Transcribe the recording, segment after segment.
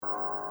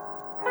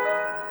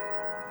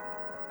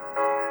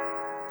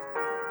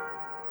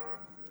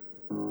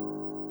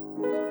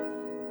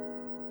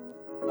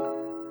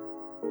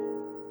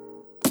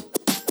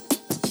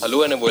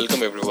Hello and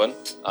welcome everyone.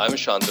 I'm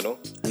Shantanu.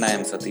 And I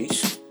am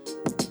Satish.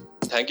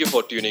 Thank you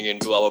for tuning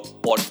into our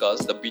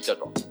podcast, The Beta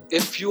Talk. A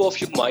few of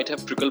you might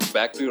have trickled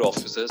back to your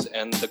offices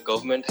and the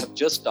government have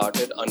just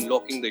started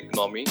unlocking the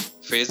economy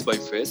phase by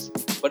phase.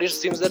 But it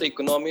seems that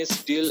economy is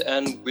still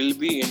and will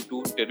be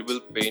into terrible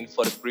pain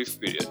for a brief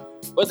period.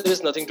 But there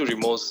is nothing to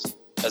remorse,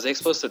 as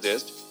experts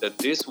suggest that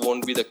this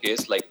won't be the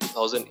case like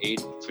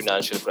 2008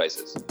 financial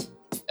crisis.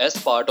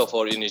 As part of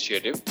our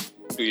initiative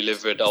to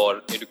elevate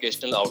our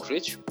educational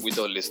outreach with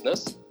our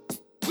listeners,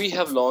 we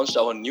have launched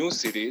our new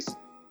series,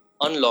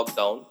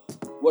 lockDown,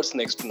 What's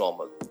Next to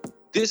Normal.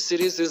 This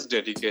series is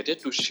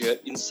dedicated to share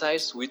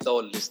insights with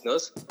our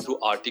listeners through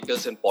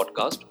articles and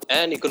podcasts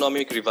and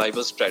economic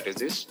revival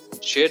strategies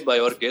shared by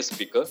our guest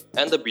speaker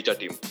and the beta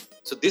team.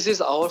 So this is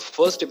our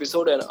first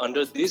episode and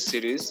under this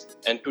series,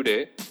 and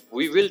today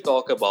we will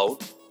talk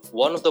about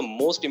one of the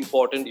most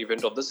important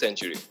events of the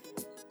century,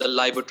 the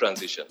LIBOR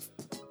transition.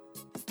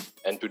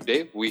 And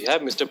today we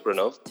have Mr.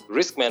 Pranav,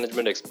 risk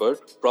management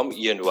expert from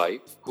E&Y,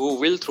 who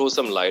will throw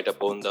some light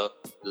upon the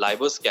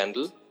LIBOR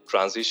scandal,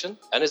 transition,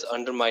 and its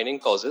undermining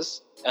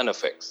causes and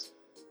effects.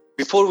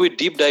 Before we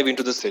deep dive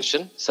into the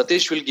session,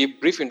 Satish will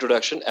give brief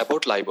introduction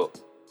about LIBOR.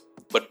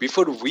 But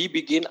before we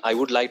begin, I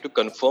would like to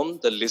confirm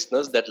the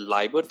listeners that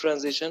LIBOR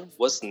transition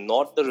was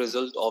not the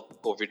result of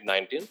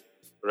COVID-19.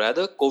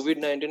 Rather,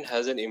 COVID-19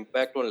 has an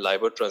impact on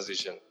LIBOR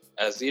transition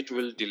as it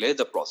will delay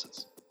the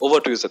process. Over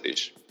to you,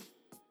 Satish.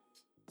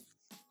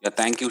 Yeah,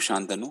 thank you,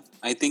 Shantanu.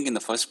 I think in the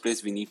first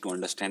place we need to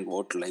understand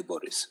what LIBOR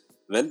is.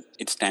 Well,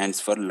 it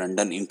stands for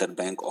London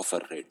Interbank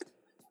Offer Rate.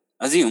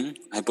 Assume,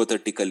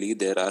 hypothetically,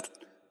 there are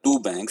two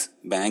banks,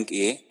 Bank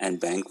A and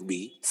Bank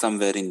B,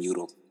 somewhere in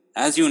Europe.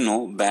 As you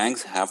know,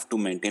 banks have to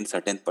maintain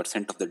certain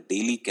percent of the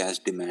daily cash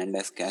demand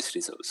as cash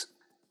reserves.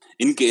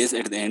 In case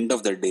at the end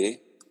of the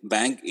day,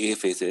 Bank A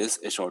faces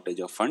a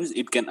shortage of funds,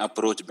 it can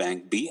approach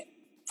Bank B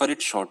for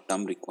its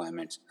short-term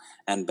requirements,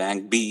 and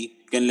Bank B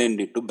can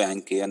lend it to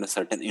Bank A on a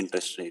certain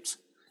interest rates.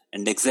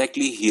 And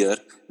exactly here,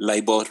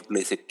 LIBOR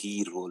plays a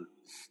key role.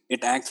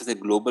 It acts as a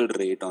global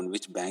rate on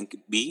which Bank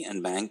B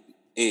and Bank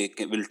A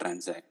will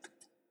transact.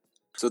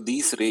 So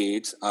these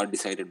rates are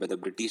decided by the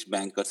British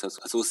Bankers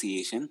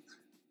Association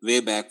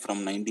way back from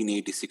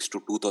 1986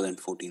 to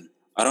 2014.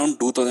 Around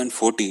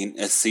 2014,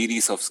 a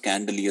series of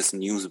scandalous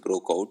news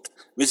broke out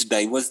which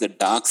diverged the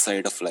dark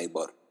side of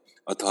LIBOR.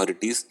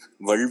 Authorities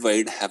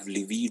worldwide have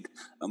levied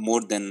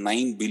more than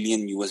 9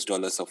 billion US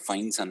dollars of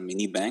fines on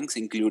many banks,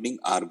 including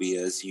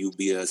RBS,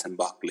 UBS, and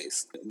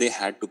Barclays. They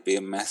had to pay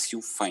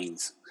massive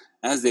fines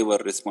as they were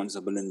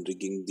responsible in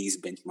rigging these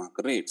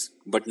benchmark rates.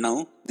 But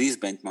now, these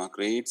benchmark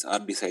rates are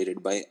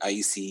decided by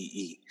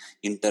ICE,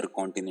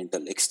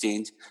 Intercontinental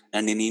Exchange,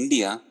 and in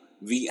India,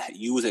 we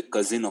use a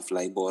cousin of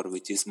LIBOR,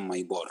 which is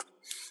MIBOR,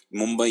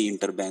 Mumbai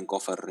Interbank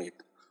Offer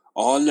Rate.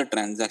 All the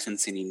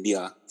transactions in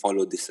India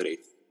follow this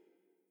rate.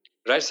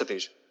 Right,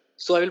 Satish.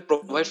 So I will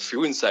provide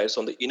few insights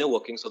on the inner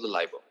workings of the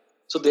LIBOR.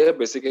 So there are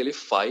basically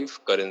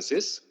 5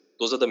 currencies.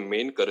 Those are the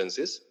main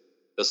currencies: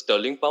 the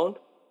sterling pound,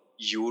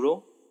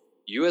 euro,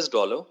 US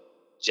dollar,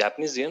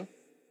 Japanese yen,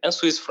 and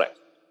Swiss franc.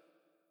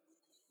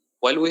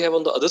 While we have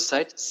on the other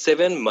side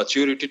 7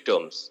 maturity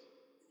terms: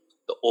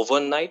 the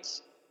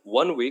overnights,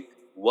 1 week,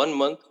 1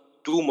 month,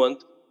 2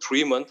 month,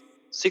 3 month,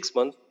 6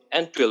 month,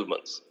 and 12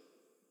 months.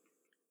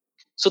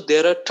 So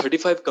there are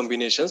 35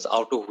 combinations,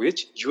 out of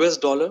which US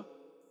dollar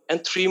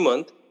and 3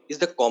 month is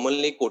the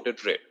commonly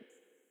quoted rate.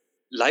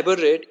 LIBOR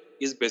rate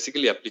is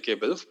basically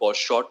applicable for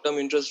short-term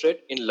interest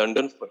rate in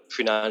London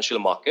financial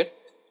market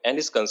and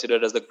is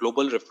considered as the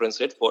global reference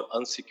rate for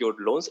unsecured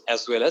loans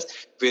as well as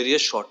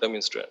various short-term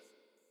instruments.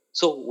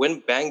 So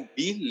when Bank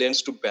B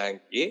lends to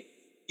Bank A,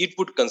 it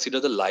would consider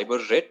the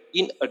LIBOR rate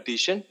in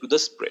addition to the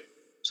spread.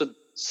 So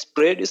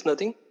spread is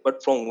nothing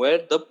but from where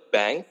the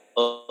bank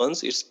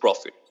earns its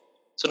profit.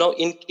 So now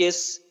in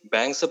case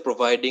banks are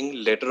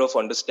providing letter of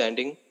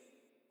understanding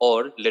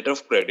or letter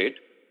of credit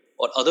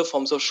or other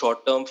forms of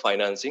short-term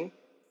financing,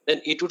 then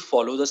it would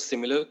follow the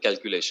similar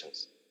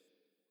calculations.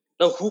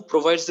 Now, who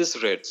provides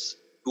these rates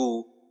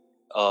to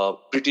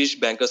British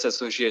Bankers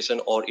Association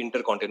or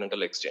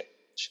Intercontinental Exchange?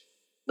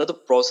 Now, the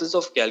process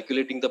of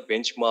calculating the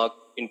benchmark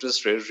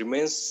interest rate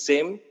remains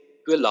same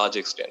to a large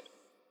extent.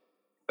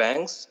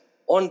 Banks,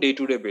 on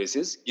day-to-day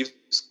basis, give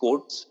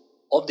quotes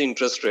of the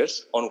interest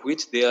rates on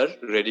which they are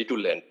ready to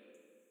lend.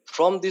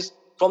 From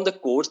the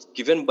quotes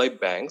given by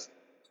banks,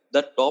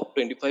 the top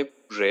 25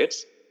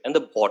 rates and the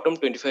bottom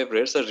 25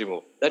 rates are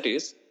removed. That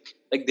is,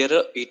 like there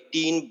are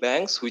 18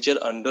 banks which are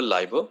under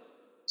LIBOR.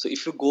 So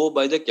if you go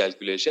by the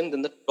calculation,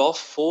 then the top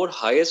 4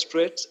 highest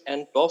rates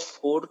and top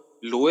 4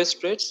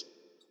 lowest rates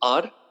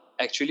are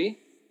actually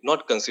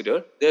not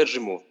considered, they are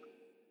removed.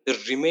 The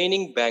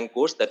remaining bank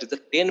quotes, that is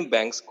the 10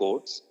 banks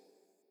quotes,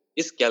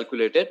 is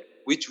calculated,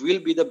 which will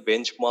be the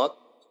benchmark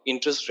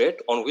interest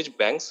rate on which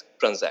banks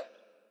transact.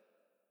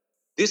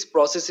 This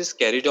process is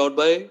carried out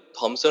by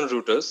Thomson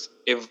Reuters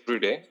every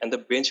day, and the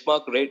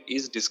benchmark rate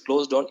is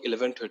disclosed on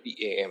 11:30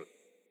 a.m.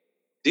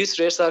 These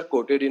rates are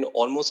quoted in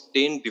almost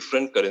 10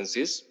 different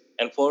currencies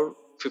and for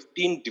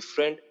 15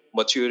 different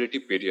maturity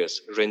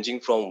periods ranging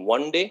from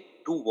 1 day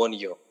to 1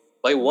 year.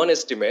 By one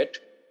estimate,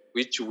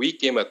 which we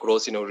came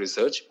across in our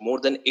research, more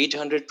than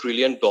 $800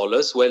 trillion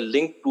were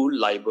linked to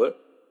LIBOR,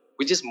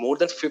 which is more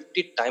than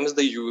 50 times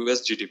the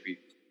US GDP.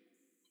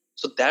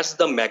 So that's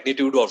the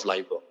magnitude of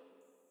LIBOR.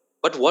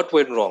 But what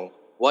went wrong?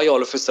 Why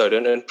all of a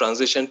sudden a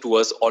transition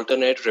towards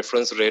alternate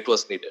reference rate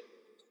was needed?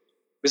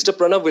 Mr.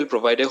 Pranav will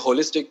provide a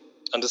holistic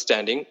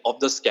understanding of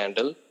the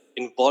scandal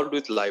involved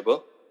with LIBOR.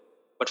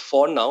 But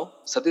for now,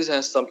 Satish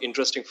has some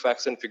interesting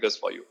facts and figures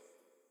for you.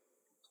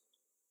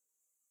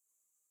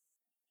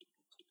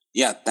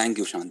 Yeah, thank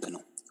you,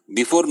 Shantanu.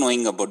 Before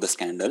knowing about the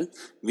scandal,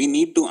 we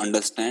need to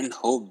understand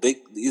how big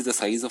is the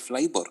size of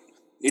LIBOR.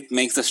 It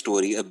makes the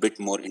story a bit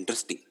more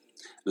interesting.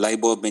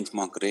 LIBOR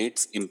benchmark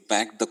rates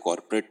impact the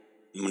corporate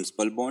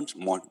municipal bonds,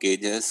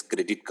 mortgages,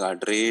 credit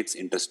card rates,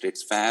 interest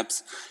rates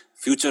swaps,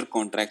 future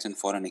contracts and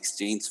foreign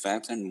exchange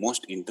swaps, and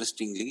most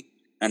interestingly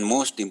and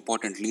most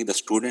importantly, the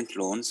student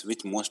loans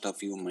which most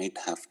of you might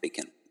have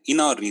taken.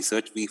 In our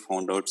research, we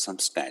found out some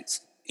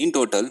stats. In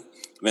total,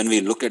 when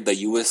we look at the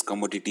US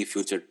Commodity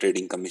Future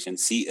Trading Commission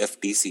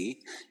CFTC,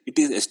 it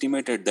is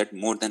estimated that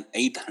more than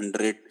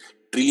 800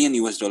 trillion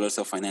US dollars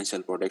of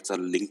financial products are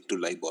linked to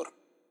LIBOR.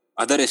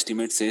 Other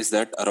estimates says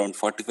that around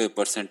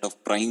 45%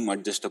 of prime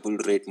adjustable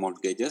rate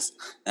mortgages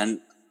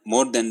and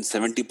more than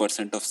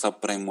 70% of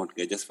subprime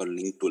mortgages were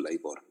linked to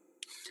LIBOR.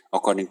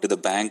 According to the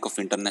Bank of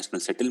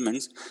International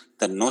Settlements,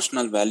 the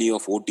notional value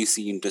of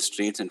OTC interest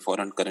rates and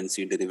foreign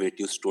currency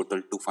derivatives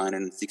totaled to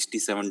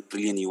 567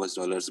 trillion US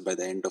dollars by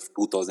the end of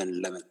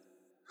 2011.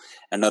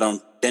 And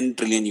around 10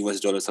 trillion US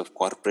dollars of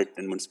corporate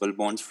and municipal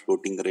bonds,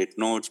 floating rate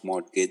notes,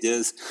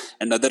 mortgages,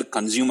 and other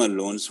consumer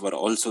loans were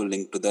also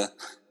linked to the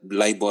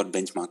LIBOR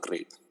benchmark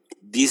rate.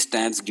 These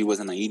stats give us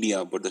an idea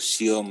about the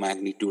sheer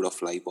magnitude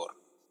of LIBOR.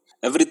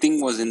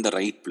 Everything was in the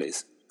right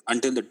place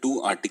until the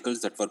two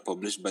articles that were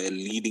published by a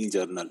leading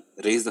journal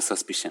raised the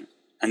suspicion.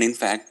 And in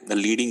fact, the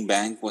leading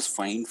bank was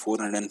fined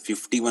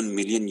 451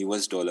 million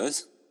US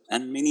dollars,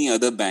 and many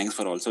other banks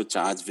were also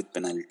charged with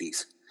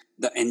penalties.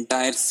 The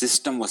entire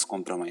system was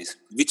compromised,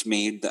 which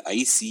made the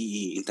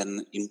ICE,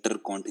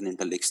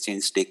 Intercontinental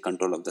Exchange, take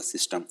control of the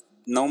system.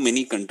 Now,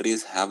 many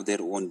countries have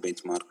their own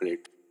benchmark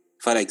rate.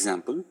 For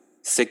example,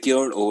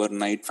 secured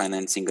overnight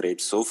financing rate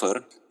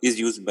SOFR is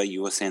used by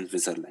USA and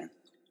Switzerland.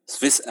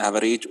 Swiss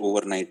average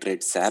overnight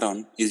rate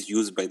SARON is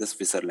used by the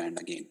Switzerland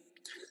again.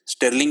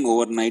 Sterling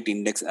overnight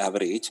index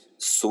average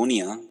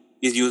SONIA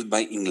is used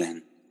by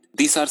England.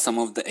 These are some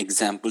of the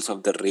examples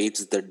of the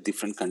rates that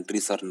different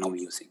countries are now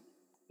using.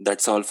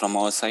 That's all from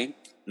our side.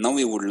 Now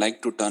we would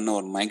like to turn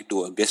our mic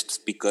to our guest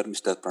speaker,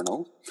 Mr.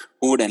 Pranav,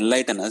 who would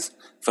enlighten us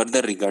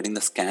further regarding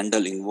the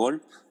scandal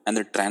involved and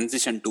the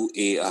transition to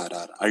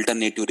ARR,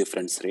 alternative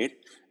reference rate.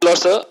 Hello,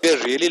 sir. We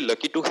are really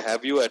lucky to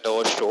have you at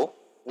our show.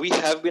 We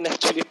have been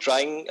actually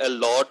trying a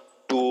lot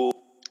to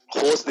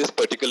host this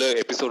particular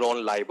episode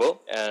on LIBOR,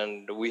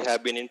 and we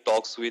have been in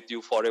talks with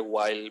you for a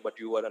while, but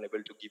you were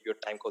unable to give your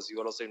time because you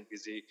are also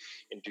busy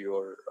into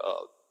your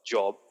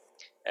job.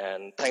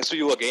 And thanks to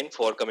you again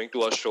for coming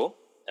to our show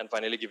and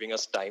finally giving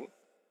us time.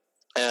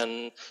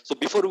 And so,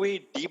 before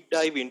we deep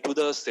dive into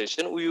the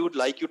session, we would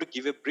like you to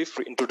give a brief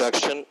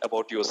introduction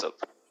about yourself.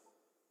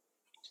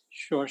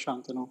 Sure,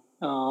 Shantanu.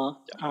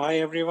 Hi,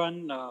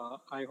 everyone.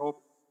 I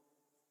hope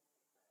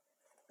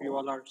you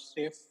all are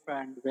safe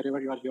and wherever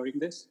you are hearing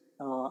this.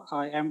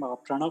 I am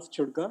Pranav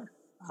Chudgar.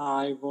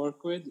 I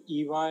work with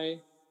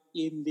EY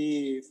in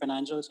the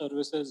financial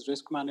services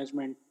risk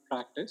management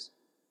practice.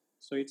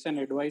 So it's an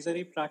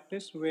advisory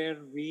practice where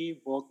we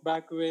work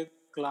back with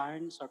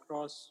clients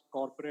across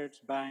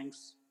corporates,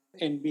 banks,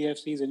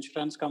 NBFCs,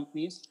 insurance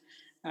companies,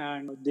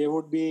 and they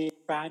would be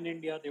pan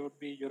India, they would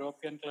be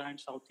European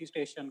clients, Southeast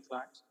Asian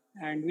clients,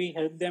 and we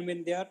help them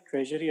in their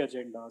treasury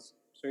agendas.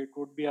 So it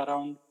would be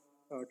around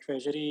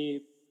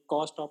treasury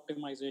cost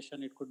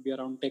optimization, it could be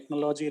around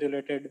technology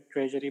related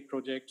treasury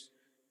projects,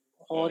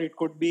 or it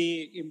could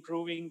be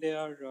improving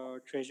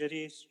their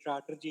treasury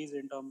strategies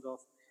in terms of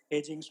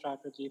hedging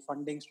strategy,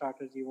 funding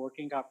strategy,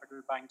 working capital,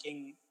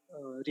 banking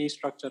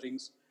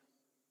restructurings.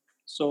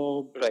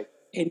 So Right.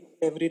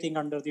 Everything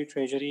under the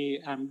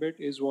treasury ambit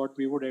is what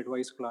we would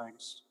advise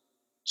clients.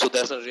 So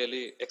that's a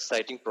really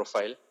exciting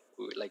profile.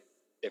 Like,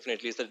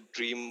 definitely it's a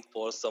dream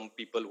for some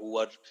people who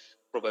are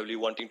probably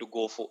wanting to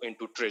go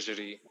into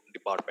treasury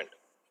department.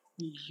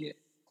 Yeah.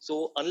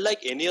 So unlike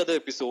any other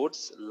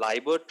episodes,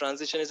 LIBOR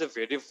transition is a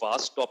very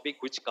vast topic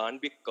which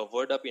can't be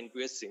covered up into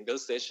a single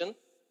session,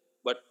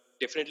 but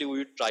definitely we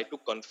will try to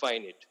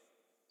confine it.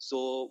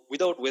 So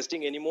without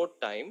wasting any more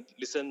time,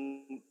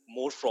 listen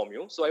more from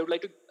you. So I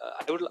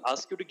would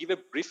ask you to give a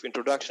brief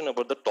introduction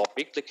about the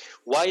topic, like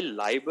why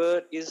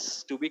LIBOR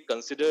is to be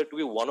considered to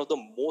be one of the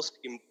most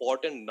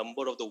important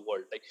number of the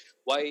world. Like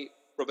why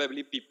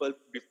probably people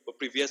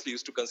previously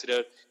used to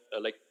consider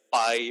like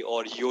pi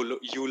or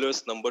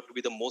Euler's number to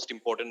be the most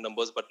important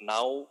numbers, but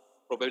now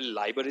probably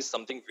LIBOR is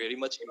something very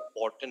much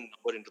important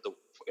number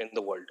in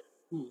the world.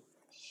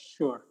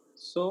 Sure.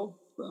 So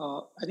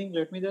I think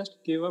let me just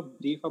give a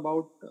brief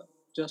about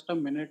just a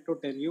minute to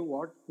tell you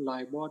what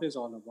LIBOR is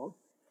all about.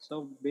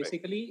 So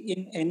basically,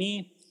 in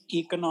any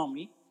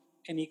economy,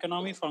 an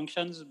economy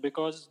functions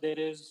because there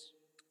is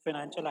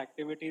financial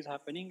activities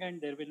happening,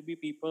 and there will be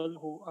people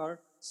who are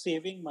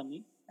saving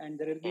money, and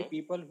there will be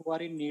people who are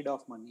in need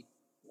of money.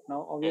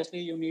 Now, obviously,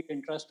 you need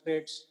interest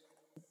rates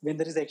when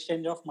there is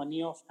exchange of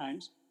money of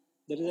hands.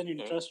 There is an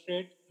interest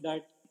rate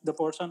that the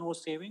person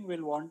who's saving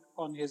will want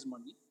on his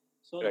money.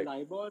 So Right.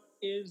 LIBOR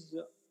is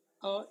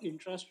a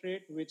interest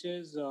rate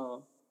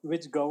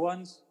which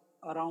governs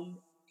around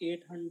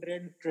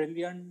 $800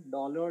 trillion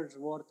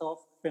worth of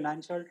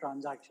financial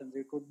transactions.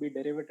 It would be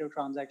derivative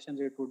transactions,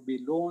 it would be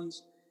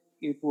loans,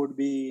 it would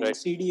be Right.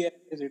 CDS,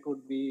 it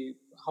would be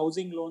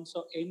housing loans.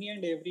 So any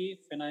and every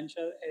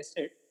financial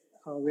asset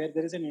where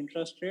there is an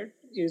interest rate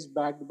is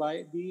backed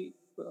by the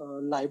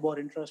LIBOR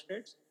interest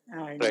rates.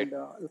 And Right.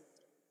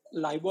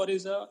 LIBOR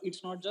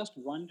it's not just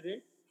one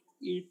rate,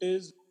 it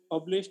is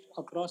published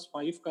across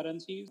 5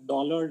 currencies: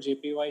 dollar,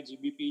 JPY,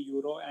 GBP,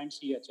 Euro, and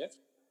CHF,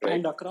 Right.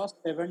 and across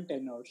 7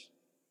 tenors.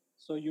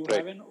 So you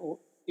Right. have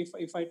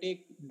if I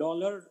take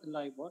dollar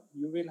LIBOR,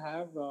 you will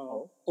have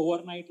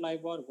overnight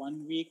LIBOR,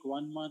 1 week,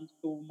 1 month,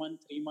 2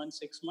 months, 3 months,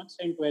 6 months,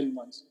 and 12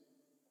 months.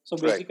 So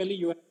Right. basically,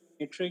 you have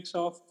a matrix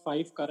of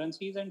 5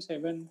 currencies and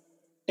 7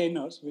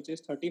 tenors, which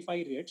is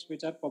 35 rates,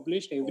 which are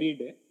published every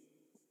day.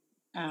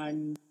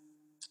 And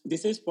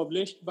this is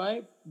published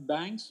by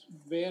banks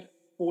where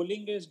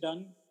polling is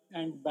done,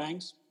 and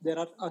banks, there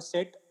are a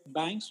set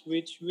banks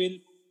which will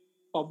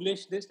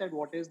publish this, that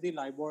what is the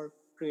LIBOR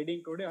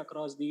trading today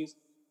across these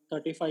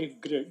 35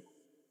 grid.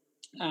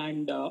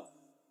 And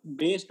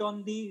based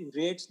on the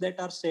rates that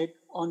are set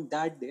on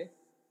that day,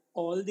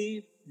 all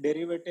the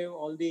derivative,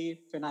 all the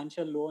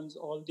financial loans,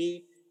 all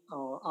the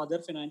other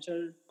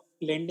financial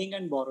lending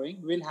and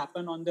borrowing will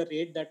happen on the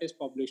rate that is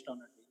published on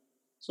a day.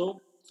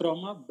 So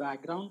from a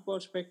background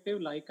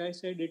perspective, like I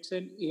said, it's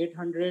an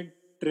 800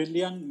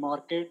 trillion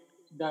market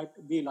that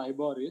the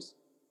LIBOR is.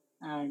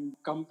 And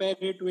compare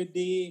it with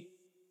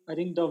I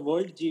think the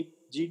world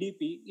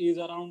GDP is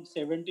around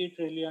 70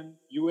 trillion.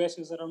 US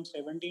is around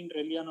 17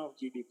 trillion of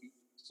GDP.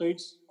 So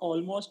it's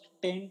almost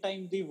 10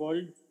 times the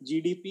world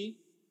GDP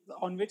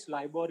on which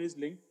LIBOR is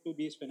linked to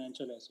these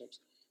financial assets.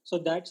 So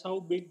that's how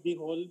big the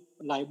whole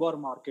LIBOR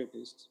market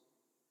is.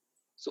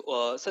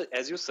 So,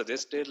 as you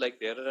suggested, like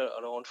there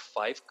are around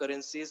 5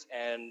 currencies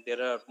and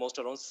there are almost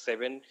around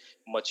 7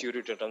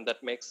 maturity terms.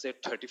 That makes it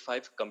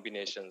 35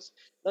 combinations.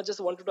 Now, just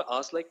wanted to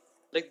ask, like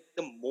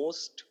the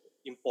most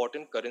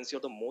important currency or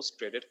the most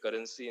traded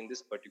currency in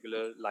this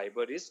particular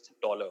LIBOR is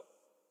dollar,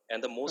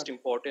 and the most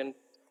important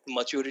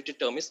maturity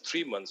term is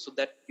 3 months. So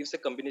that gives a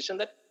combination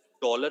that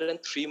dollar and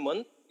 3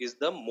 month is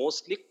the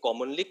mostly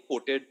commonly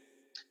quoted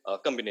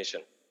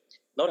combination.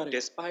 Now, Correct.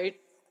 despite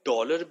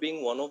dollar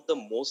being one of the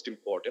most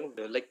important,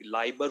 like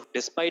LIBOR,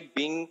 despite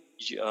being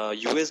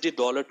USD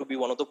dollar to be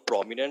one of the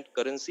prominent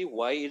currency,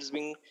 why it's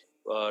being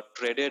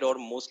traded or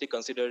mostly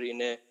considered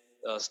in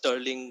a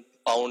sterling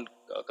pound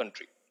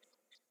country?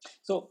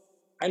 So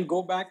I'll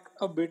go back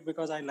a bit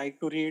because I like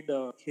to read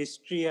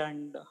history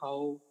and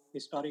how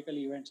historical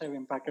events have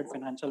impacted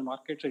financial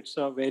markets. It's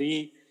a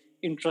very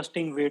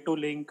interesting way to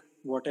link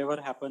whatever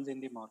happens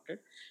in the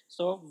market.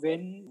 So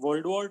when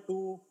World War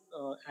II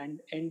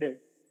ended,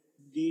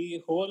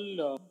 the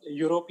whole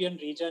European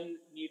region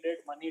needed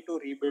money to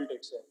rebuild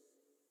itself.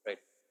 Right.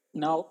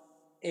 Now,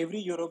 every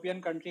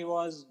European country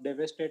was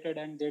devastated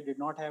and they did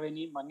not have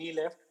any money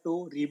left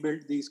to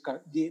rebuild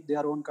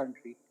their own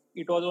country.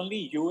 It was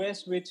only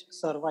US which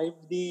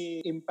survived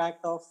the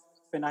impact of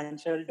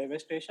financial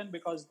devastation,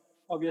 because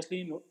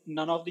obviously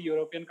none of the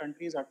European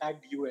countries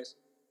attacked US.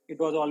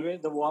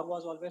 The war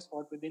was always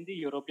fought within the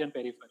European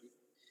periphery.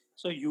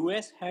 So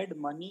US had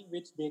money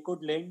which they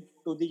could lend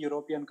to the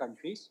European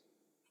countries,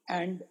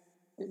 and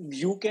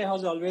UK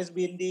has always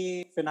been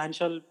the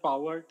financial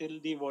power till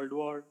the World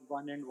War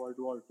One and World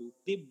War Two.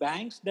 The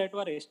banks that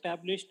were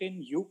established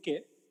in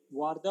UK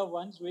were the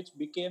ones which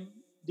became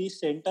the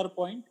center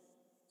point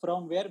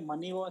from where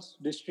money was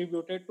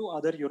distributed to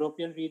other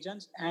European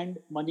regions and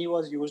money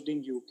was used in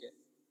UK.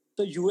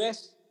 The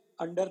US,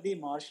 under the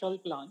Marshall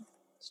Plan,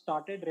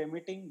 started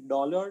remitting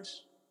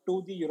dollars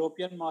to the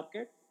European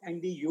market, and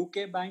the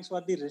UK banks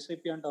were the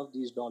recipient of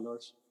these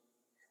dollars.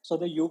 So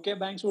the UK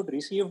banks would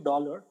receive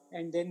dollar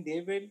and then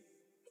they will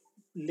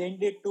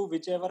lend it to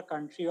whichever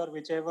country or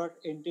whichever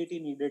entity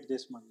needed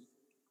this money.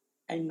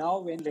 And now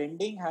when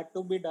lending had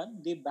to be done,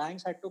 the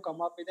banks had to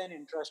come up with an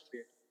interest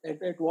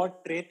rate. At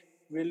what rate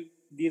will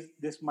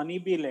this money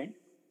be lent?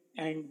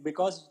 And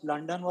because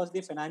London was the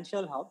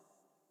financial hub,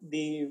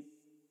 the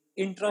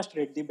interest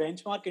rate, the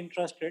benchmark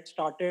interest rate,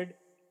 started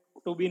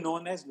to be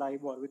known as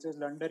LIBOR, which is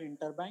London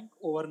Interbank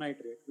Overnight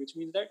Rate, which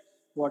means that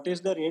what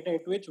is the rate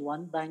at which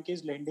one bank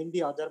is lending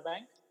the other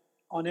bank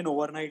on an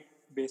overnight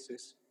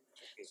basis.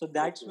 So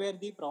that's where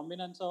the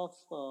prominence of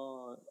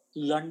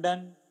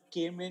London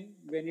came in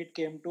when it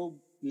came to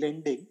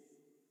lending.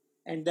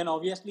 And then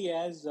obviously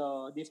as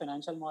the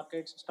financial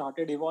markets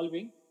started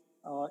evolving,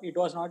 it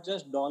was not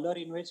just dollar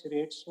in which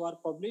rates were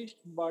published,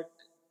 but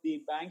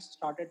the banks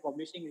started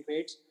publishing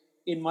rates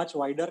in much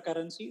wider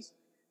currencies.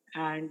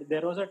 And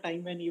there was a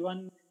time when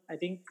even I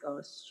think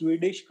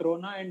Swedish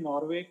krona and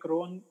Norway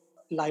kron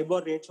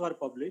LIBOR rates were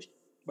published,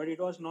 but it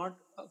was not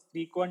a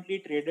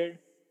frequently traded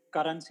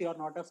currency or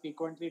not a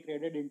frequently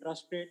traded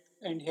interest rate,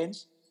 and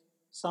hence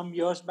some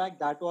years back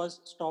that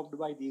was stopped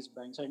by these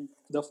banks, and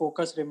the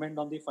focus remained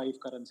on the 5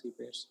 currency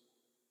pairs.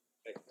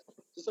 Right.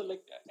 So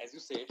like as you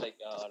said, like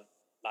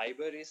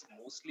LIBOR is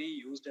mostly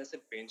used as a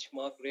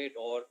benchmark rate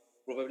or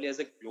probably as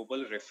a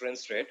global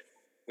reference rate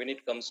when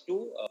it comes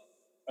to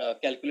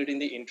calculating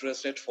the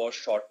interest rate for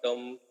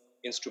short-term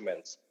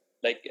instruments.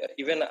 Like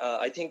even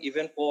I think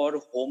even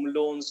for home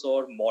loans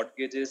or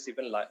mortgages,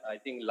 even I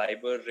think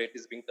LIBOR rate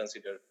is being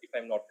considered, if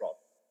I'm not wrong.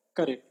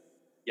 Correct.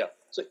 Yeah.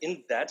 So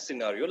in that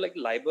scenario, like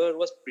LIBOR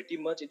was pretty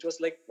much, it was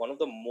like one of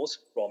the most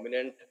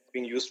prominent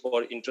being used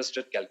for interest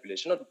rate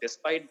calculation.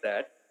 Despite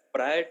that,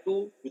 prior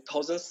to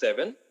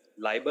 2007,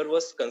 LIBOR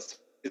was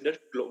considered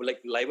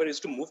like LIBOR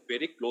used to move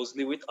very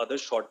closely with other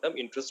short-term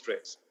interest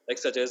rates, like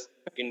such as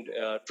in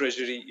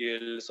treasury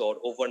yields or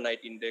overnight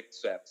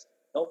index swaps.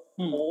 Now,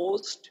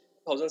 post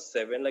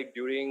 2007, like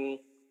during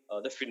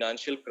the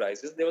financial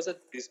crisis, there was a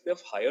display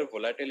of higher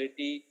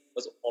volatility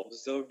was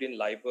observed in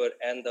LIBOR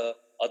and the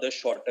other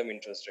short-term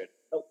interest rate.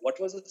 Now, what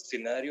was the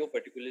scenario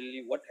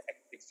particularly? What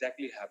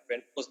exactly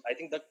happened? Because I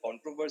think that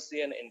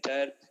controversy and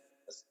entire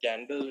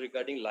scandal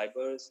regarding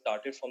LIBOR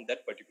started from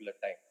that particular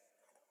time.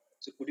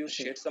 So could you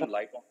shed some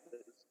light on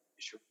this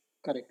issue?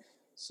 Correct.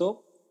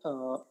 So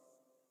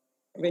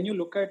when you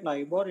look at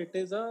LIBOR,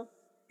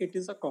 it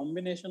is a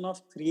combination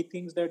of 3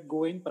 things that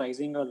go in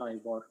pricing a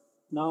LIBOR.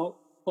 Now,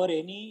 for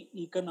any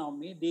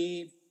economy,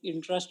 the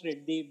interest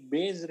rate, the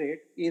base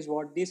rate, is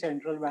what the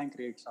central bank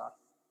rates are.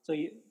 So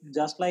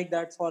just like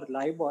that for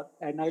LIBOR,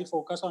 and I'll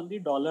focus on the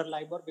dollar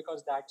LIBOR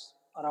because that's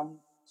around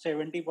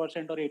 70%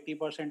 or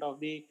 80% of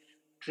the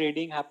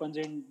trading happens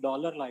in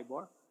dollar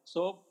LIBOR.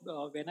 So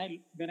when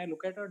I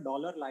look at a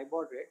dollar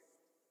LIBOR rate,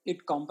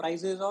 it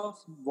comprises of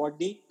what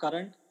the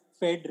current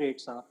Fed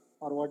rates are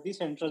or what the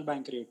central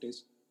bank rate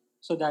is.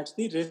 So that's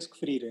the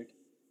risk-free rate.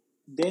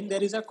 Then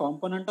there is a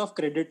component of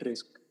credit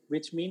risk,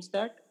 which means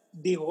that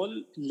the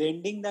whole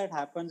lending that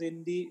happens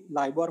in the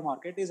LIBOR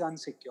market is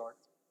unsecured.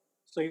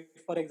 So if,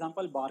 for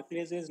example,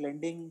 Barclays is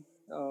lending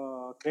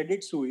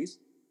Credit Suisse,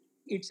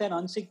 it's an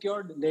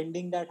unsecured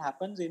lending that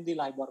happens in the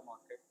LIBOR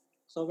market.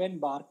 So when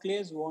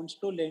Barclays wants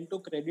to lend to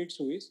Credit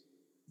Suisse,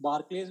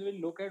 Barclays will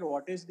look at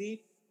what is the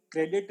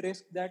credit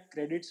risk that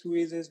Credit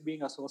Suisse is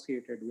being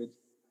associated with.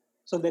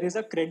 So there is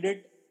a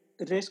credit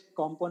risk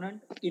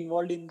component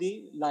involved in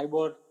the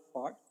LIBOR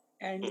part.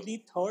 And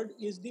the third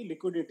is the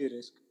liquidity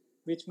risk,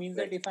 which means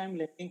that if I'm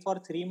lending for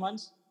 3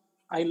 months,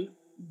 I'll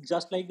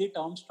just like the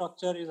term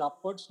structure is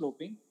upward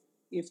sloping.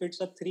 If it's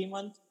a 3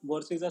 month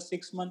versus a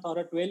 6 month or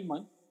a 12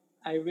 month,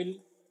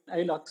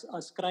 I'll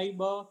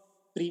ascribe a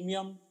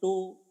premium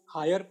to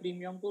higher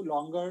premium to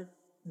longer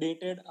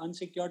dated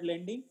unsecured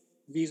lending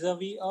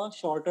vis-a-vis a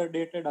shorter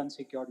dated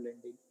unsecured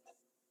lending.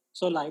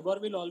 So LIBOR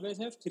will always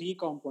have 3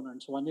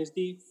 components. One is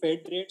the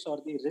Fed rates or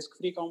the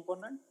risk-free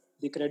component,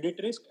 the credit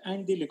risk,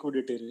 and the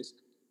liquidity risk.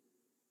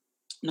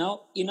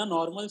 Now, in a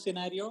normal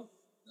scenario,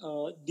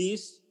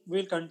 these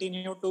will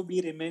continue to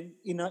be remain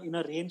in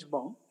a range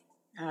bound,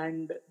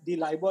 and the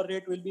LIBOR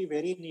rate will be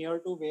very near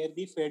to where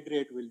the Fed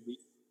rate will be.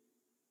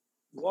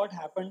 What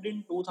happened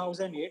in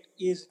 2008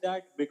 is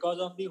that because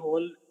of the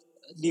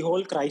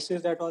whole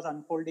crisis that was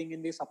unfolding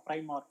in the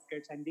subprime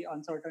markets and the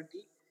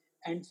uncertainty,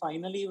 and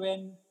finally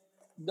when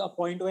the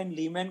point when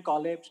Lehman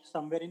collapsed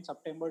somewhere in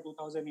September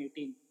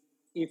 2018,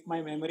 if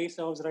my memory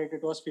serves right,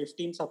 it was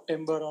 15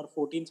 September or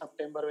 14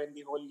 September when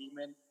the whole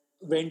Lehman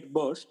went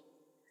burst.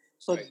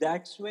 So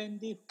that's when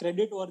the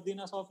credit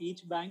worthiness of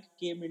each bank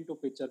came into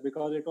picture,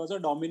 because it was a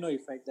domino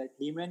effect that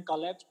Lehman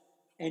collapsed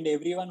and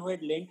everyone who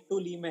had lent to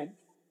Lehman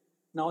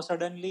now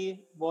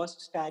suddenly was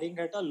staring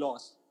at a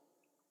loss.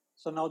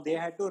 So now they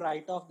had to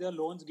write off their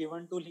loans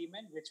given to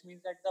Lehman, which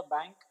means that the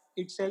bank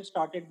itself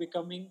started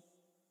becoming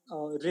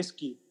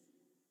risky.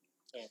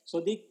 So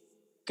the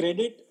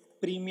credit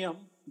premium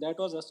that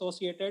was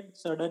associated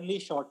suddenly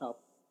shot up,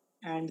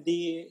 and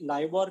the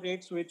LIBOR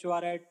rates, which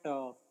were at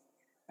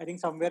I think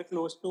somewhere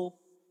close to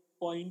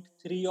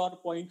 0.3 or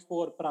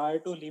 0.4 prior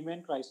to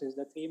Lehman crisis,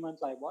 the 3 month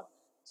LIBOR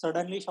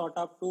suddenly shot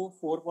up to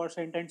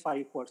 4% and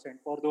 5%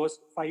 for those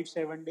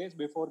 5-7 days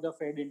before the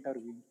Fed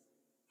intervened.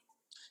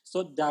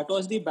 So that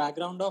was the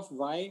background of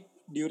why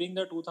during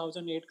the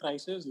 2008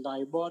 crisis,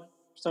 LIBOR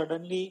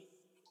suddenly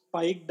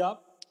spiked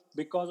up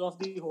because of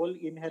the whole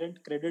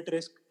inherent credit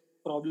risk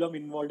problem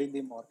involved in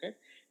the market.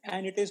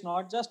 And it is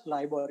not just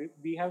LIBOR.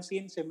 We have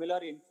seen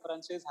similar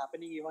inferences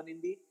happening even in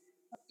the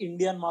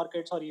Indian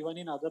markets or even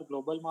in other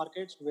global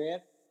markets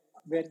where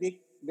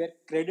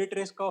credit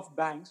risk of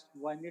banks,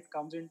 when it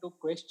comes into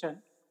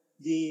question,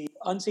 the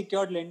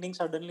unsecured lending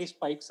suddenly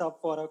spikes up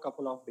for a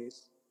couple of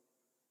days.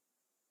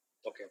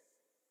 Okay.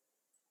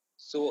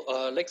 So,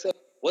 sir,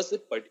 was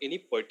it any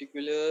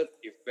particular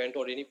event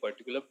or any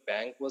particular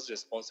bank was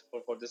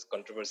responsible for this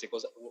controversy?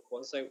 Because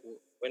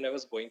when I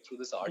was going through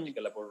this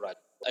article about Raj,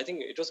 I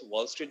think it was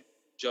Wall Street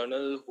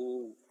Journal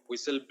who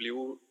whistle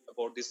blew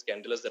about this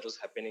scandalous that was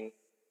happening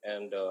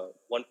and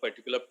one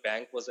particular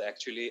bank was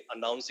actually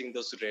announcing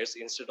those rates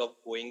instead of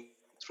going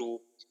through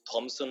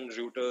Thomson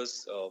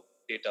Reuters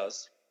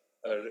datas,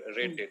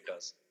 rate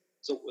datas.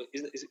 So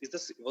is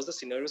this was the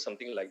scenario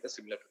something like that,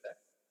 similar to that?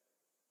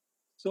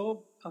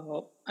 So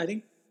I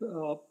think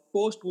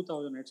post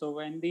 2008, so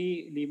when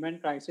the Lehman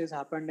crisis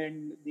happened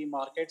and the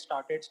market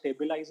started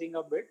stabilizing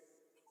a bit,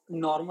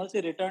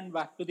 normalcy returned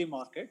back to the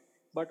market.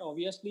 But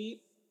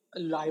obviously,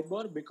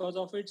 LIBOR, because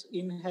of its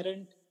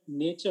inherent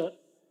nature,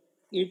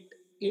 it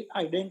it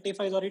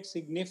identifies or it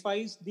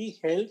signifies the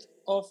health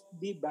of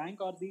the bank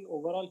or the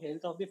overall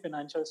health of the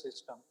financial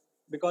system.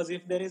 Because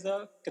if there is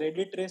a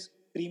credit risk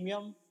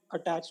premium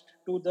attached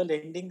to the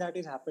lending that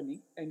is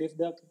happening, and if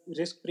the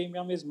risk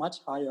premium is much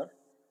higher,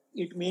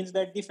 it means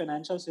that the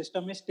financial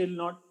system is still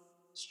not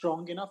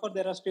strong enough, or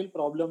there are still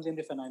problems in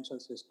the financial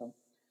system.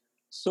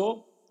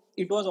 So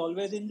it was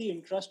always in the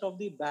interest of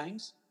the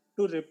banks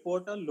to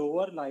report a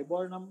lower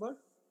LIBOR number,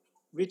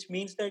 which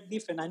means that the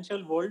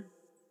financial world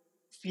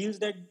feels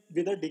that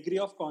with a degree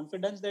of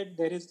confidence that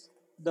there is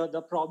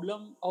the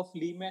problem of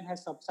Lehman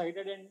has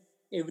subsided and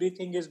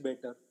everything is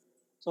better.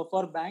 So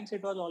for banks,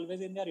 it was always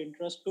in their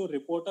interest to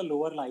report a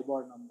lower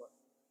LIBOR number.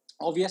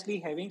 Obviously,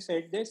 having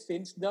said this,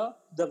 since the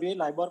way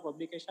LIBOR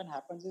publication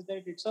happens is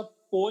that it's a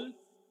poll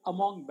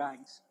among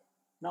banks.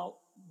 Now,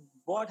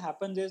 what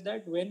happens is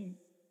that when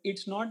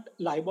it's not,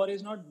 LIBOR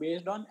is not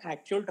based on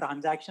actual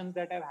transactions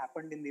that have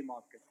happened in the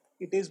market.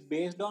 It is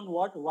based on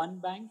what one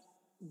bank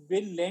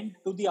will lend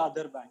to the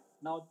other bank.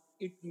 Now,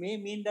 it may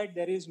mean that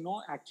there is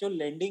no actual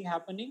lending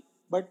happening,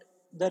 but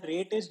the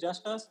rate is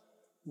just a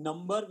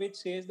number which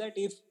says that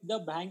if the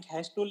bank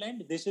has to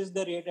lend, this is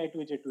the rate at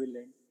which it will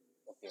lend.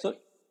 Okay. So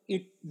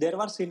there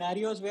were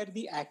scenarios where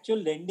the actual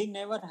lending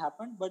never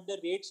happened, but the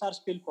rates are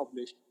still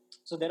published.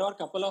 So there are a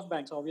couple of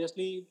banks.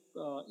 Obviously,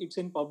 it's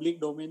in public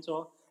domain,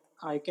 so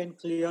I can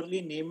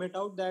clearly name it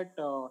out that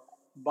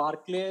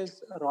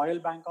Barclays, Royal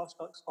Bank of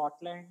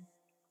Scotland,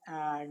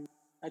 and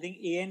I think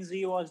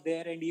ANZ was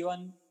there, and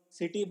even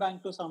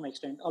Citibank to some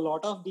extent. A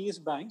lot of these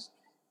banks,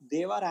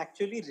 they were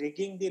actually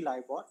rigging the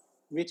LIBOR,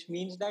 which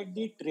means that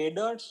the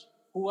traders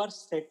who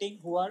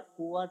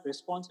are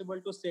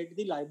responsible to set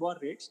the LIBOR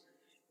rates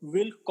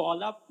will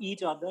call up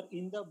each other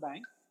in the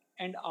bank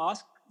and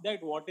ask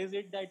that what is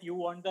it that you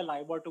want the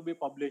LIBOR to be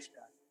published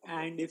at.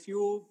 And if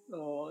you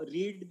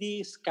read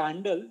the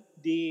scandal,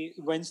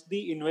 once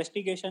the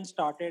investigation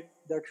started,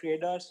 the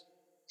traders'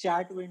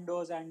 chat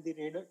windows and the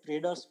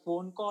traders'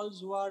 phone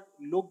calls were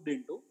looked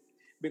into,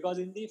 because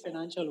in the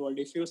financial world,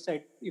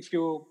 if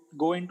you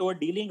go into a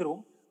dealing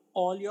room,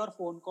 all your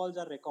phone calls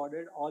are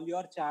recorded, all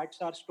your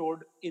chats are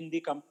stored in the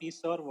company's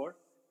server.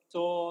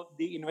 So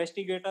the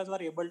investigators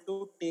were able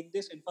to take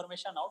this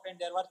information out, and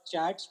there were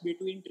chats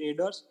between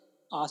traders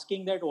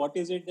asking that what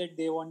is it that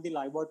they want the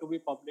LIBOR to be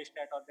published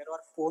at, or there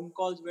were phone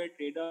calls where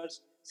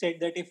traders said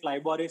that if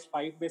LIBOR is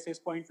 5 basis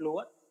points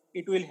lower,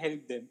 it will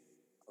help them.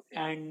 Okay.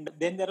 And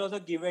then there was a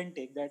give and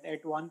take that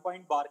at one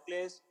point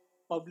Barclays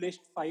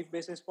published 5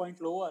 basis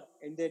points lower,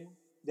 and then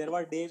there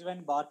were days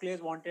when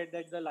Barclays wanted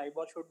that the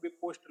LIBOR should be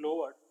pushed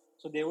lower.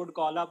 So they would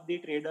call up the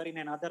trader in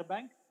another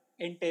bank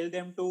and tell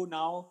them to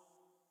now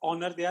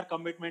honor their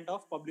commitment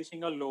of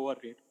publishing a lower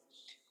rate.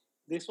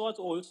 This was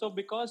also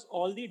because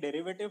all the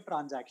derivative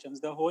transactions,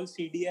 the whole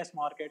CDS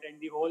market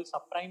and the whole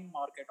subprime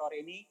market, or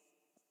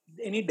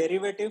any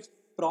derivative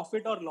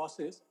profit or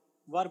losses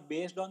were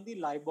based on the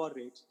LIBOR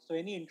rates. So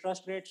any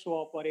interest rate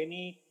swap or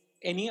any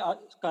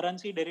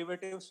currency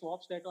derivative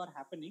swaps that were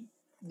happening,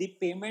 the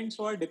payments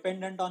were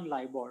dependent on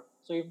LIBOR.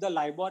 So if the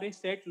LIBOR is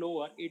set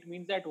lower, it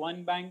means that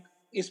one bank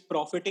is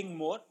profiting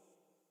more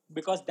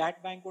because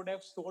that bank would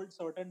have sold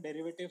certain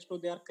derivatives to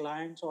their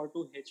clients or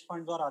to hedge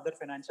funds or other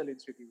financial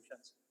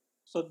institutions.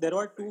 So there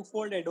were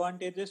twofold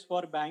advantages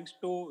for banks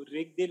to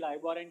rig the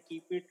LIBOR and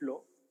keep it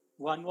low.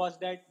 One was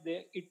that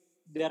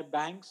their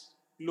banks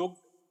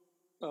looked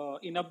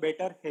in a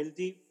better,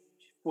 healthy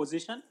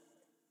position,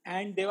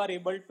 and they were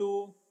able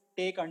to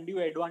take undue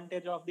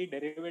advantage of the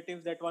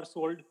derivatives that were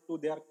sold to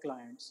their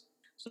clients.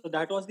 So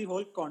that was the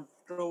whole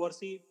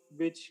controversy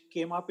which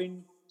came up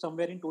in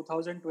somewhere in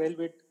 2012.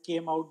 It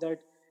came out that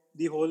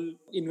the whole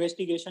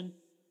investigation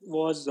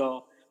was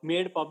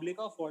made public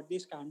of what the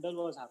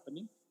scandal was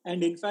happening.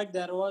 And in fact,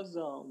 there was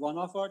one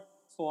of our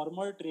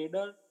former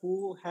trader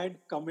who had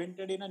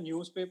commented in a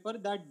newspaper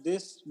that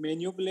this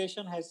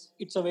manipulation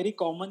it's a very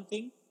common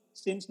thing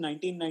since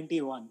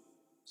 1991.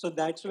 So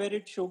that's where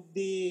it shook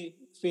the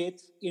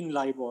faith in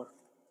LIBOR.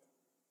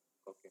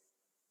 Okay.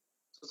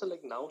 So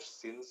like now,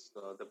 since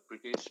the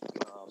British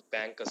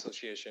Bank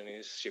Association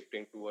is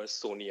shifting towards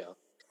Sonia,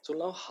 so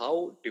now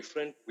how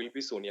different will be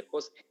Sonia?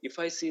 Because if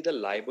I see the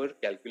LIBOR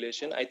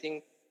calculation, I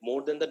think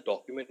more than the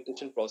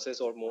documentation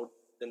process or more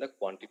than the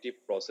quantity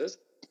process,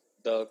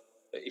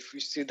 if you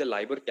see the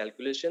LIBOR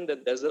calculation,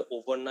 that there's an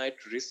overnight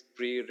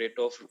risk-free rate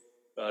of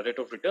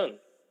return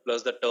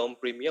plus the term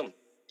premium,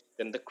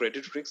 then the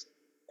credit risk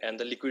and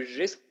the liquidity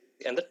risk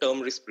and the term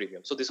risk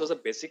premium. So this was a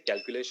basic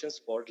calculations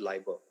for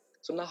LIBOR.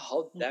 So now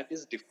how that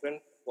is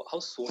different, how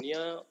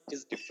Sonia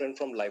is different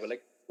from LIBOR?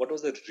 Like what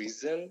was the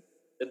reason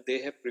that they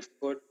have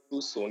preferred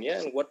to Sonia,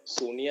 and what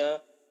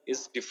Sonia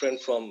is different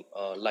from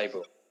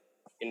LIBOR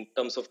in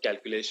terms of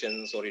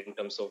calculations or in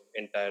terms of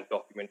entire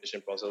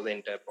documentation process, the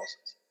entire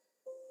process?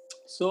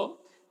 So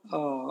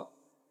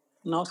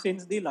now,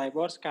 since the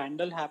LIBOR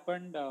scandal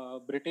happened,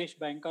 British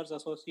Bankers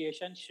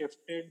Association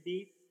shifted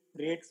the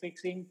rate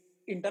fixing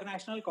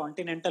International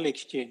Continental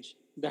Exchange.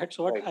 That's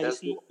what Right.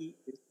 ICE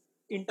is.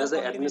 There's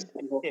the Intercontinental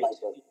administrator of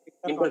Exchange.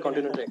 LIBOR.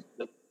 Intercontinental.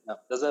 Yeah.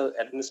 There's an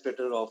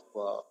administrator of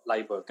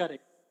LIBOR.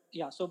 Correct.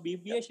 Yeah. So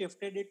BBA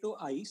shifted it to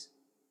ICE.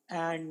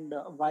 And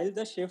while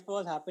the shift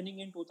was happening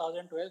in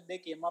 2012, they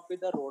came up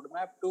with a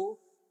roadmap to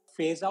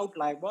phase out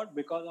LIBOR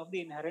because of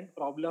the inherent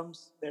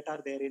problems that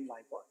are there in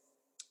LIBOR.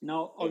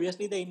 Now,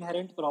 obviously, the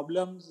inherent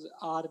problems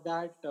are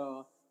that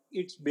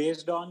it's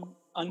based on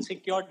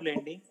unsecured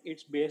lending,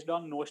 it's based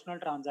on notional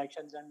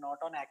transactions and not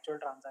on actual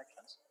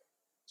transactions.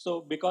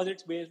 So, because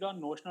it's based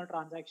on notional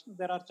transactions,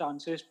 there are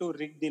chances to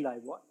rig the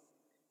LIBOR.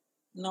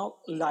 Now,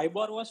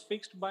 LIBOR was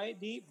fixed by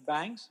the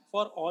banks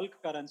for all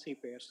currency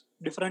pairs,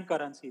 different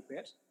currency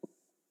pairs.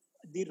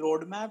 The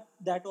roadmap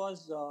that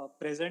was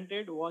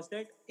presented was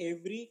that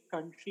every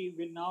country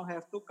will now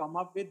have to come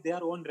up with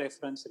their own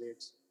reference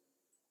rates.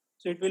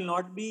 So it will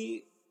not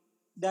be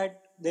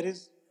that there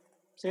is,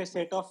 say, a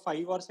set of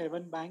 5 or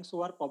 7 banks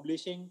who are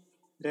publishing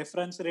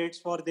reference rates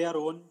for their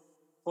own,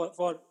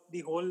 for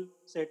the whole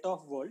set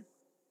of world.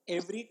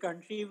 Every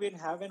country will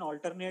have an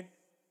alternate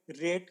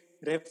rate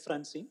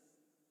referencing,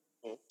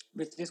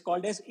 which is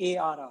called as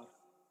ARR.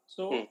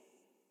 So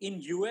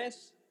in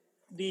US,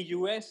 the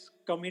US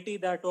committee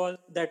that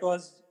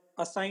was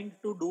assigned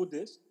to do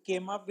this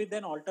came up with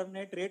an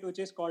alternate rate which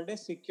is called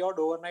as secured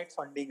overnight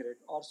funding rate,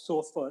 or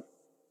SOFR.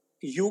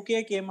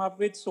 UK came up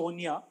with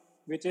SONIA,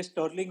 which is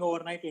sterling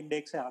overnight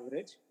index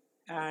average,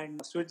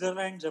 and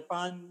Switzerland,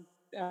 Japan,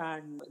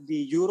 and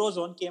the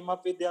Eurozone came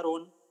up with their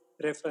own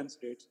reference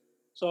rates.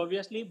 So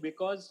obviously,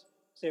 because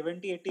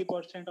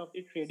 70-80% of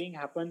the trading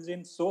happens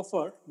in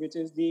SOFR, which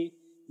is the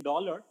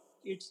dollar,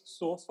 it's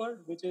SOFR,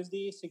 which is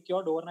the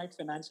secured overnight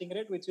financing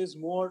rate, which is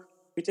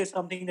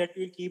something that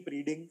we'll keep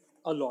reading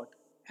a lot.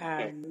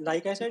 And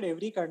like I said,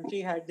 every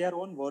country had their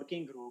own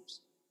working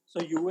groups. So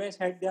US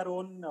had their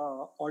own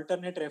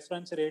alternate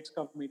reference rates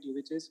committee,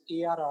 which is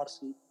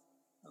ARRC.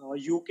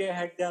 UK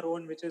had their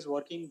own, which is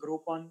working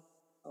group on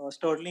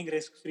sterling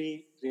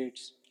risk-free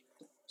rates.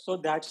 So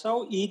that's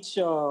how each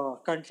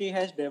country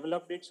has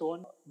developed its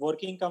own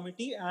working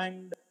committee,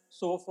 and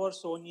so for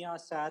Sonia,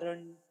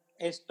 Saran,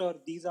 Esther,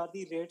 these are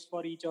the rates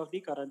for each of the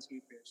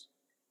currency pairs.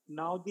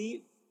 Now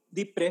the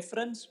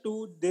preference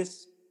to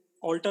this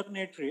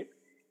alternate rate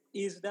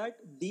is that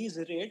these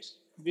rates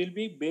will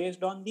be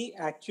based on the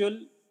actual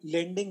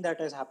lending that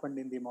has happened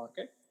in the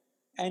market,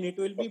 and it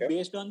will be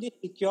based on the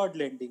secured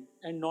lending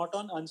and not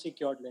on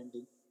unsecured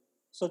lending.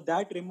 So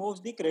that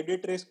removes the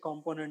credit risk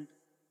component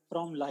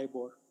from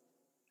LIBOR.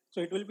 So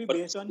it will be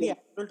based on the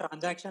actual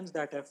transactions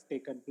that have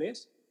taken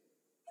place.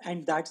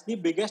 And that's the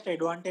biggest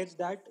advantage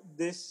that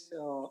this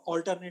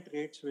alternate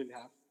rates will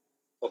have.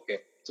 Okay.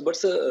 So, but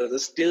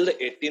still the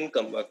 18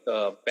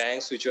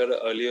 banks which were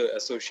earlier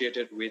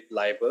associated with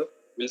LIBOR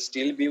will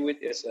still be with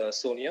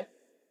Sonia?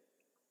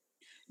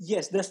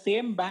 Yes, the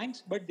same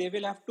banks, but they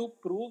will have to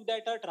prove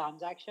that a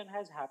transaction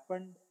has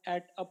happened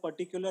at a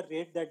particular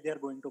rate that they are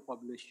going to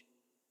publish.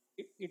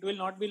 It will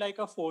not be like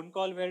a phone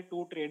call where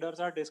two traders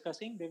are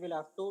discussing. They will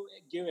have to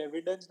give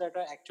evidence that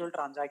an actual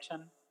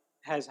transaction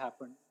has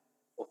happened.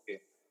 Okay.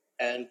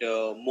 And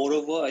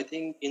moreover, I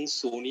think in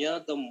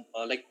Sonia,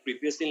 like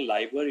previously in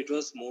LIBOR, it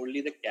was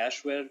morely the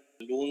cash where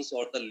loans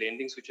or the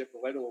lendings which are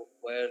provided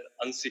were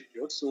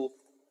unsecured. So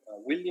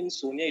will in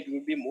Sonia it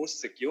will be more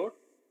secured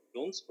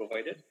loans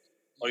provided,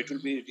 or it will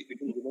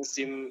remain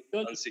same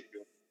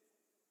unsecured?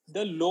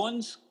 The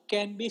loans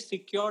can be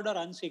secured or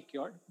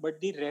unsecured,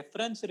 but the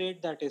reference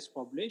rate that is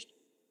published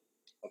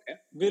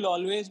will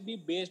always be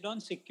based on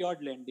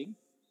secured lending.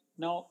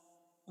 Now,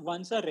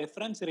 once a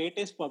reference rate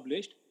is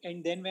published,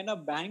 and then when a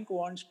bank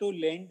wants to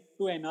lend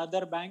to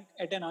another bank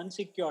at an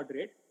unsecured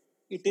rate,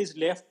 it is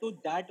left to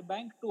that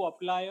bank to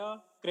apply a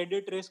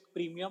credit risk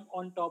premium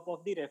on top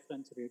of the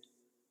reference rate.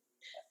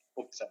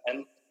 Okay,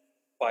 and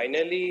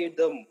finally,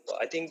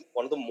 I think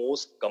one of the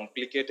most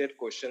complicated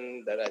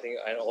question that I think,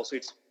 and also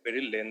it's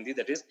very lengthy,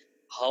 that is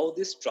how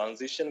this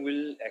transition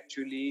will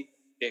actually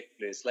take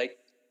place. Like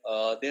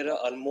there are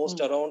almost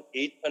around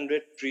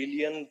 $800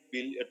 trillion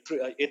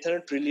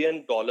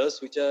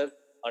which are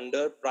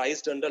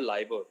priced under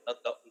LIBOR.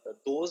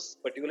 Those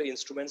particular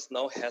instruments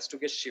now has to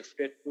get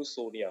shifted to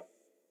Sonia.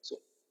 So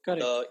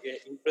the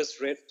interest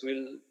rates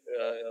will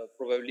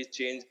probably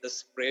change, the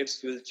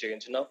spreads will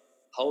change. Now,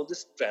 how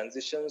these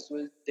transitions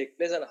will take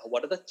place and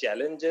what are the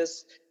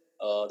challenges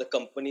the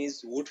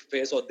companies would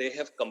face or they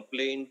have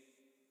complained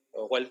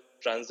while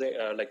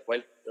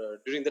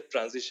during the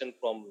transition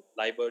from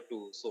LIBOR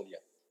to Sonia?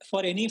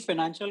 For any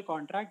financial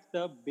contract,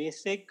 the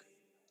basic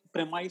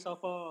premise of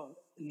a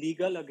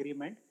legal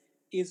agreement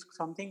is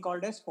something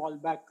called as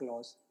fallback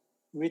clause,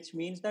 which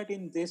means that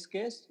in this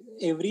case,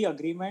 every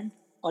agreement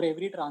or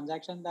every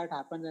transaction that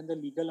happens and the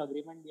legal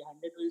agreement behind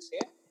it will say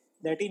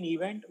that in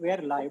event where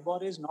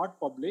LIBOR is not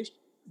published,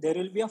 there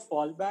will be a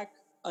fallback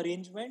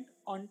arrangement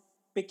on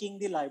picking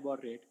the LIBOR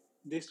rate.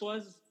 This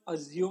was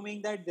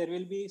assuming that there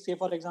will be, say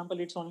for example,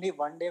 it's only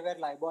one day where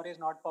LIBOR is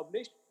not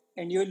published,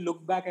 and you will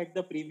look back at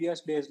the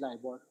previous day's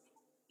LIBOR.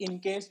 In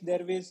case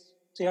there is,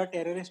 say, a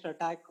terrorist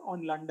attack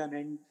on London,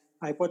 and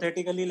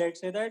hypothetically,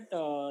 let's say that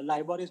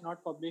LIBOR is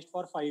not published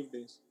for 5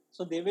 days.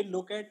 So they will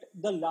look at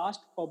the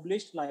last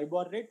published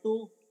LIBOR rate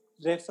to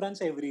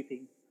reference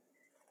everything.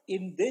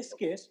 In this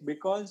case,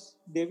 because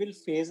they will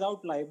phase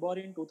out LIBOR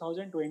in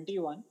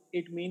 2021,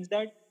 it means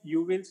that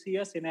you will see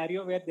a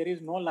scenario where there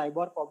is no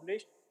LIBOR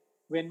published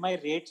when my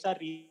rates are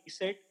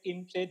reset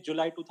in, say,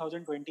 July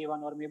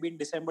 2021 or maybe in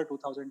December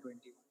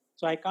 2021.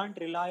 So I can't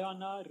rely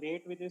on a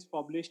rate which is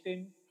published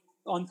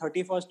on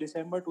 31st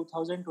December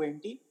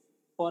 2020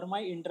 for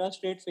my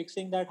interest rate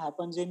fixing that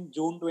happens in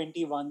June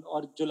 21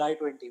 or July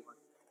 21.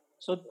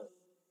 So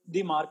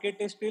the market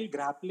is still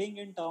grappling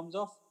in terms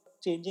of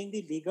changing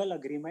the legal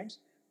agreements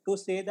to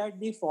say that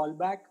the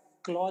fallback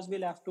clause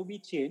will have to be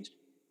changed,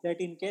 that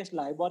in case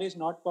LIBOR is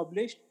not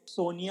published,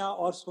 Sonia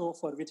or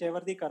SOFR, whichever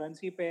the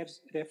currency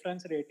pair's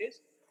reference rate is,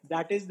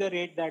 that is the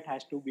rate that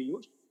has to be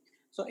used.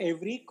 So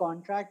every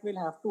contract will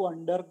have to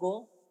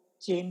undergo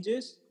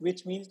changes,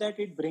 which means that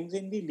it brings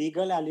in the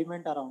legal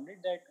element around it,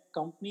 that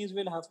companies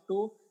will have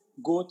to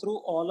go through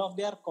all of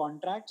their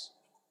contracts,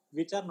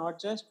 which are not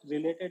just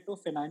related to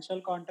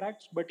financial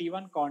contracts, but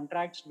even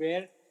contracts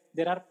where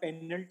there are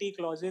penalty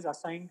clauses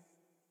assigned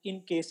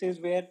in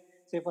cases where,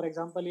 say, for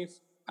example, if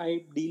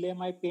I delay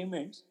my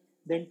payments,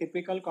 then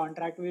typical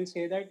contract will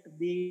say that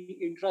the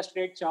interest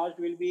rate charged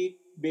will be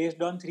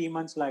based on 3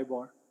 months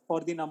LIBOR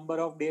for the number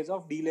of days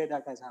of delay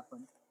that has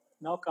happened.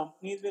 Now,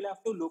 companies will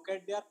have to look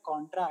at their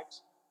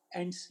contracts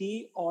and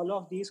see all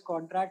of these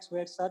contracts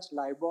where such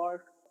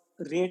LIBOR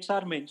rates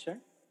are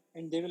mentioned,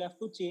 and they will have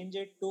to change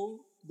it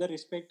to the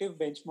respective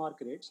benchmark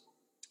rates.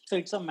 So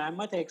it's a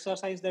mammoth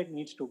exercise that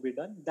needs to be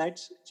done.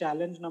 That's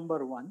challenge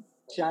number one.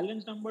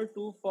 Challenge number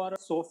two for a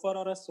SOFR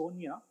or a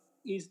Sonia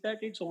is that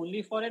it's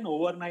only for an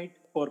overnight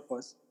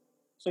purpose.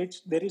 So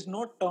there is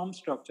no term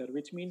structure,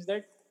 which means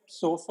that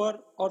SOFR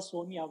or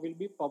Sonia will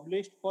be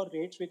published for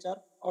rates which are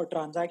or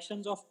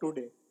transactions of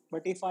today.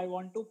 But if I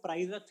want to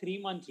price a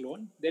 3-month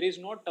loan, there is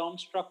no term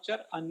structure,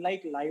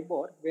 unlike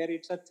LIBOR, where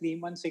it's a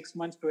 3-month,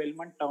 6-month,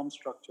 12-month term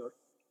structure.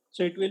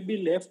 So it will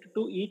be left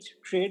to each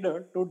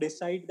trader to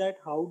decide that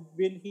how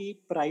will he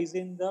price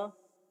in the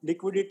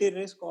liquidity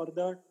risk or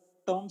the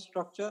term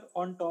structure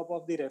on top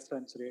of the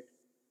reference rate.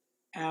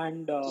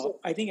 And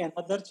I think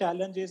another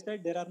challenge is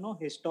that there are no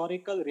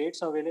historical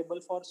rates available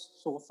for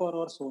SOFR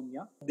or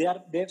Sonia.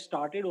 They've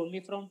started only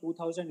from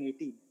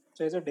 2018.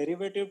 So as a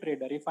derivative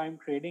trader, if I'm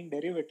trading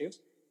derivatives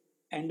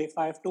and if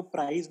I have to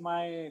price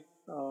my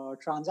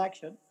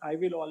transaction, I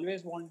will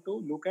always want to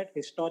look at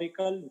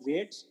historical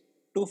rates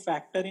to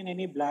factor in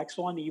any black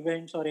swan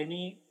events or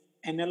any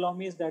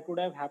anomalies that would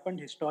have happened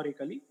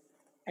historically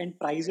and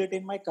price it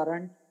in my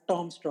current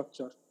term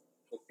structure.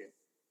 Okay.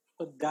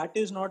 So that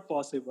is not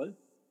possible.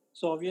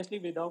 So obviously,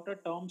 without a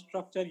term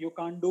structure, you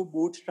can't do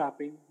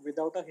bootstrapping.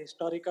 Without a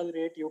historical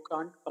rate, you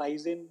can't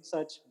price in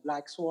such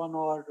black swan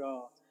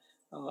or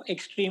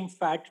extreme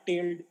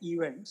fat-tailed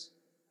events.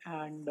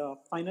 And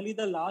finally,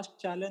 the last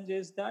challenge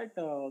is that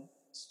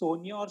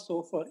Sonia or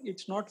SOFR,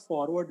 it's not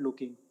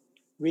forward-looking,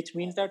 which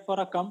means that for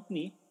a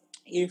company,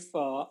 if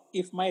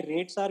my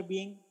rates are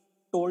being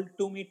told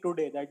to me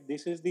today that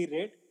this is the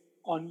rate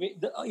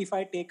if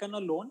I taken a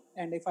loan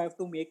and if I have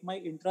to make my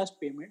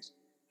interest payments,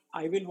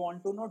 I will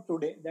want to know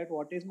today that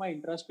what is my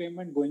interest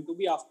payment going to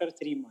be after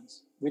 3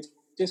 months, which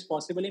is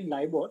possible in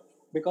LIBOR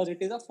because it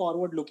is a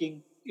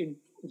forward-looking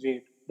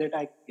rate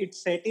that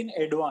it's set in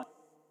advance.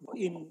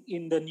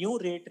 In the new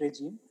rate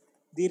regime,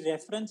 the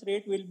reference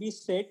rate will be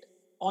set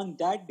on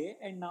that day,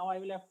 and now I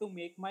will have to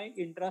make my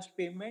interest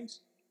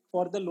payments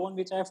for the loan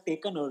which I have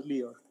taken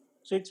earlier.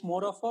 So it's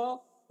more of a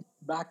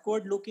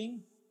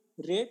backward-looking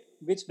rate,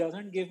 which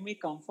doesn't give me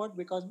comfort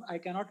because I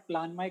cannot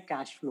plan my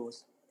cash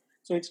flows.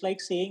 So it's like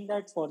saying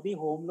that for the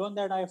home loan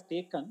that I have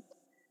taken,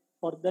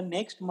 for the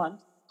next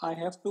month, I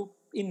have to,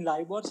 in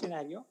LIBOR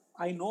scenario,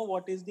 I know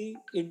what is the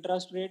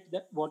interest rate,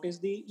 what is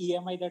the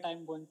EMI that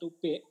I'm going to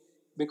pay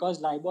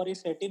because LIBOR is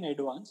set in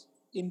advance.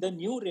 In the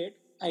new rate,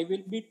 I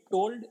will be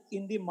told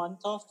in the month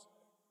of,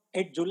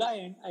 at July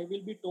end, I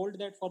will be told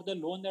that for the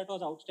loan that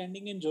was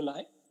outstanding in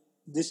July,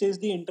 this is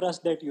the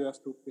interest that you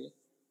have to pay.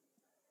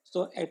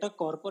 So at a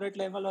corporate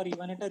level or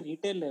even at a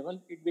retail level,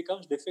 it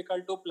becomes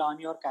difficult to plan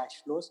your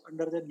cash flows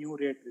under the new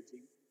rate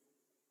regime.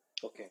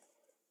 Okay.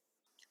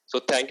 So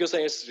thank you, sir.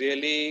 It's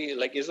really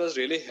it was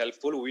really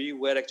helpful. We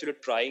were actually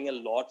trying a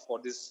lot for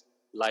this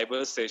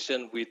LIBOR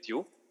session with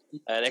you,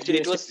 and actually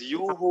Yes, it was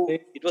you who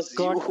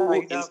got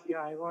tied up.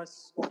 Yeah, I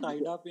was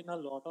tied up in a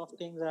lot of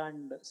things,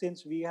 and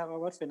since we have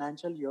our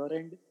financial year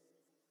end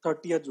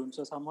 30th June,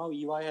 so somehow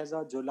EY has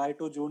a July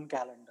to June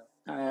calendar,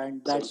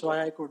 and that's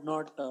why I could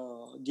not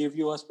give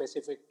you a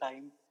specific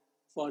time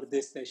for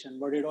this session.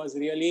 But it was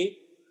really,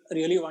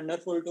 really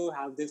wonderful to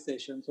have this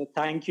session. So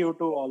thank you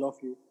to all of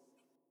you.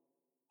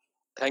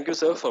 Thank you,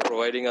 sir, for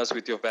providing us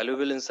with your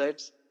valuable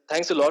insights.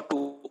 Thanks a lot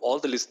to all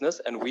the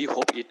listeners, and we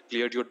hope it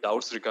cleared your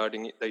doubts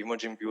regarding the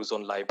emerging views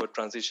on LIBOR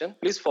transition.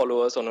 Please follow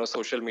us on our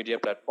social media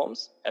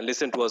platforms and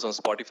listen to us on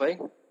Spotify,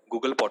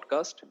 Google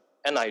Podcast,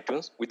 and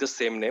iTunes with the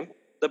same name,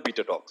 The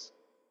Beta Talks.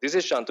 This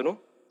is Shantanu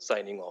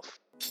signing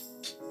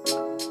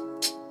off.